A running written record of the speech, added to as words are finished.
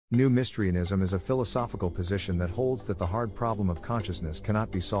New Mysterianism is a philosophical position that holds that the hard problem of consciousness cannot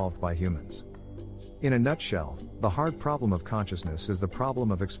be solved by humans. In a nutshell, the hard problem of consciousness is the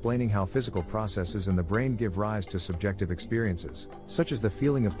problem of explaining how physical processes in the brain give rise to subjective experiences, such as the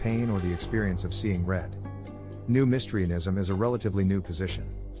feeling of pain or the experience of seeing red. New Mysterianism is a relatively new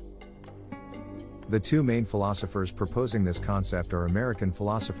position. The two main philosophers proposing this concept are American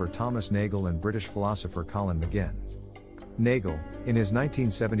philosopher Thomas Nagel and British philosopher Colin McGinn. Nagel, in his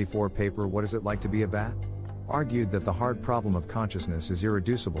 1974 paper What Is It Like to Be a Bat?, argued that the hard problem of consciousness is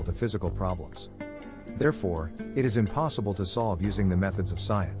irreducible to physical problems. Therefore, it is impossible to solve using the methods of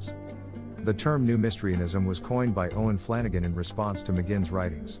science. The term New Mysterianism was coined by Owen Flanagan in response to McGinn's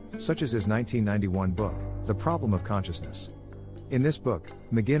writings, such as his 1991 book, The Problem of Consciousness. In this book,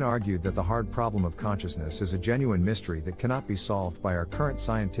 McGinn argued that the hard problem of consciousness is a genuine mystery that cannot be solved by our current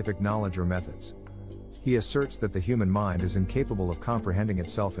scientific knowledge or methods. He asserts that the human mind is incapable of comprehending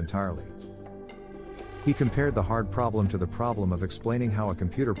itself entirely. He compared the hard problem to the problem of explaining how a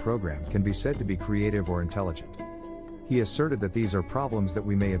computer program can be said to be creative or intelligent. He asserted that these are problems that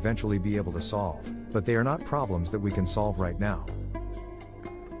we may eventually be able to solve, but they are not problems that we can solve right now.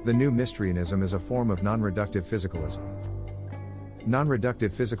 The New Mysterianism is a form of non-reductive physicalism.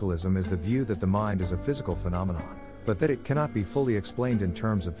 Non-reductive physicalism is the view that the mind is a physical phenomenon, but that it cannot be fully explained in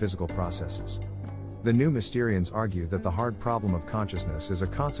terms of physical processes. The New Mysterians argue that the hard problem of consciousness is a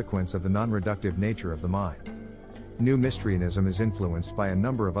consequence of the non-reductive nature of the mind. New Mysterianism is influenced by a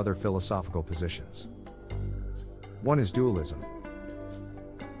number of other philosophical positions. One is dualism.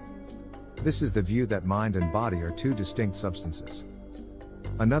 This is the view that mind and body are two distinct substances.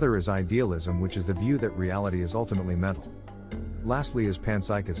 Another is idealism, which is the view that reality is ultimately mental. Lastly is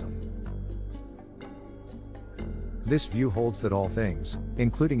panpsychism. This view holds that all things,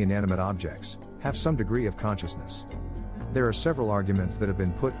 including inanimate objects, have some degree of consciousness. There are several arguments that have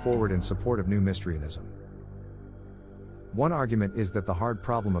been put forward in support of New Mysterianism. One argument is that the hard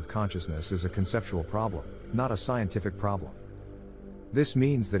problem of consciousness is a conceptual problem, not a scientific problem. This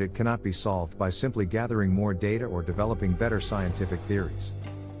means that it cannot be solved by simply gathering more data or developing better scientific theories.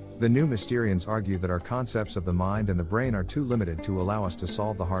 The New Mysterians argue that our concepts of the mind and the brain are too limited to allow us to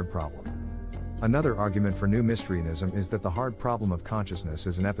solve the hard problem. Another argument for New Mysterianism is that the hard problem of consciousness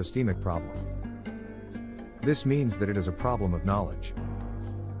is an epistemic problem. This means that it is a problem of knowledge.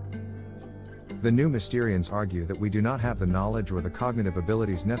 The New Mysterians argue that we do not have the knowledge or the cognitive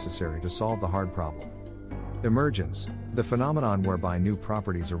abilities necessary to solve the hard problem. Emergence, the phenomenon whereby new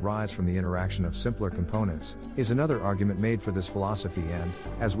properties arise from the interaction of simpler components, is another argument made for this philosophy and,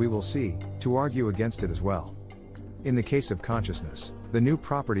 as we will see, to argue against it as well. In the case of consciousness, the new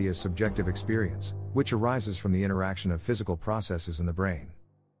property is subjective experience, which arises from the interaction of physical processes in the brain.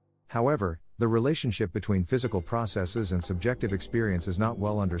 However, the relationship between physical processes and subjective experience is not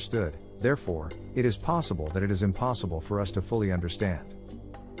well understood, therefore, it is possible that it is impossible for us to fully understand.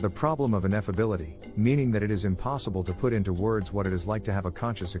 The problem of ineffability, meaning that it is impossible to put into words what it is like to have a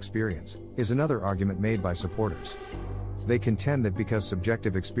conscious experience, is another argument made by supporters. They contend that because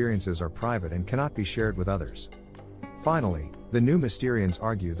subjective experiences are private and cannot be shared with others. Finally, the New Mysterians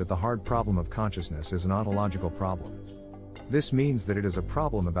argue that the hard problem of consciousness is an ontological problem. This means that it is a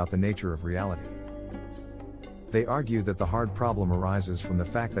problem about the nature of reality. They argue that the hard problem arises from the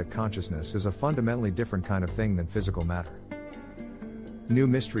fact that consciousness is a fundamentally different kind of thing than physical matter. New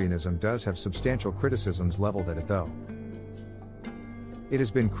Mysterianism does have substantial criticisms leveled at it though. It has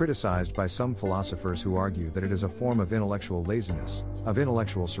been criticized by some philosophers who argue that it is a form of intellectual laziness, of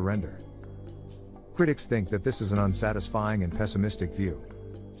intellectual surrender. Critics think that this is an unsatisfying and pessimistic view.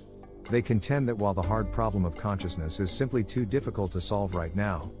 They contend that while the hard problem of consciousness is simply too difficult to solve right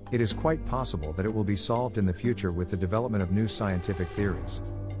now, it is quite possible that it will be solved in the future with the development of new scientific theories.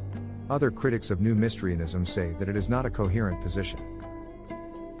 Other critics of New Mysterianism say that it is not a coherent position.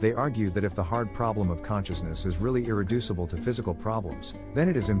 They argue that if the hard problem of consciousness is really irreducible to physical problems, then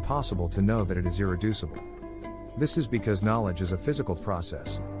it is impossible to know that it is irreducible. This is because knowledge is a physical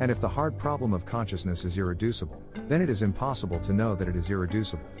process, and if the hard problem of consciousness is irreducible, then it is impossible to know that it is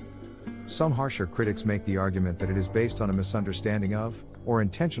irreducible. Some harsher critics make the argument that it is based on a misunderstanding of, or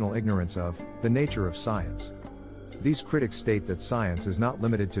intentional ignorance of, the nature of science. These critics state that science is not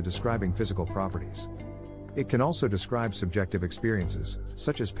limited to describing physical properties. It can also describe subjective experiences,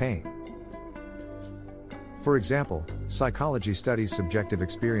 such as pain. For example, psychology studies subjective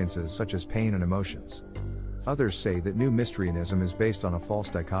experiences such as pain and emotions. Others say that New Mysterianism is based on a false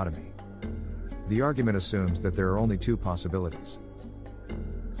dichotomy. The argument assumes that there are only two possibilities.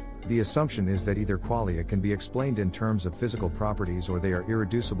 The assumption is that either qualia can be explained in terms of physical properties or they are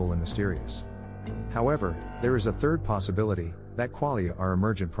irreducible and mysterious. However, there is a third possibility, that qualia are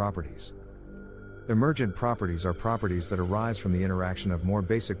emergent properties. Emergent properties are properties that arise from the interaction of more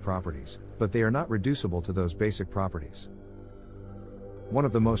basic properties, but they are not reducible to those basic properties. One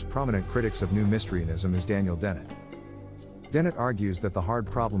of the most prominent critics of new Mysterianism is Daniel Dennett. Dennett argues that the hard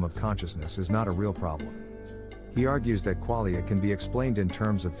problem of consciousness is not a real problem. He argues that qualia can be explained in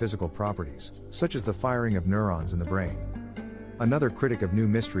terms of physical properties, such as the firing of neurons in the brain. Another critic of new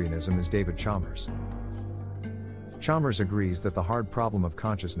Mysterianism is David Chalmers. Chalmers agrees that the hard problem of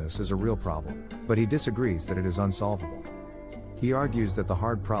consciousness is a real problem, but he disagrees that it is unsolvable. He argues that the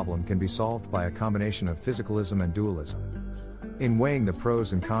hard problem can be solved by a combination of physicalism and dualism. In weighing the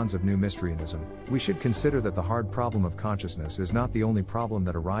pros and cons of new Mysterianism, we should consider that the hard problem of consciousness is not the only problem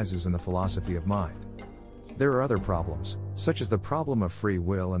that arises in the philosophy of mind. There are other problems, such as the problem of free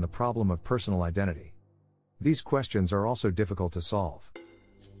will and the problem of personal identity. These questions are also difficult to solve.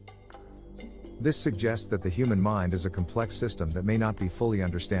 This suggests that the human mind is a complex system that may not be fully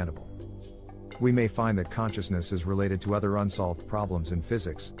understandable. We may find that consciousness is related to other unsolved problems in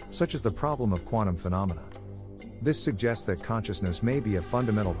physics, such as the problem of quantum phenomena. This suggests that consciousness may be a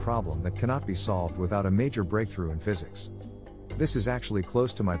fundamental problem that cannot be solved without a major breakthrough in physics. This is actually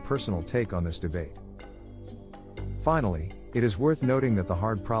close to my personal take on this debate. Finally, it is worth noting that the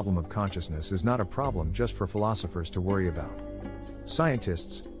hard problem of consciousness is not a problem just for philosophers to worry about.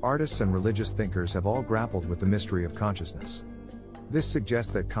 Scientists, artists, and religious thinkers have all grappled with the mystery of consciousness. This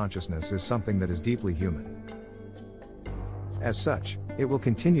suggests that consciousness is something that is deeply human. As such, it will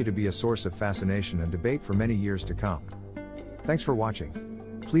continue to be a source of fascination and debate for many years to come. Thanks for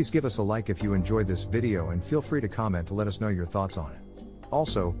watching. Please give us a like if you enjoyed this video and feel free to comment to let us know your thoughts on it.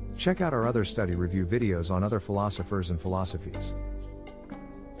 Also, check out our other study review videos on other philosophers and philosophies.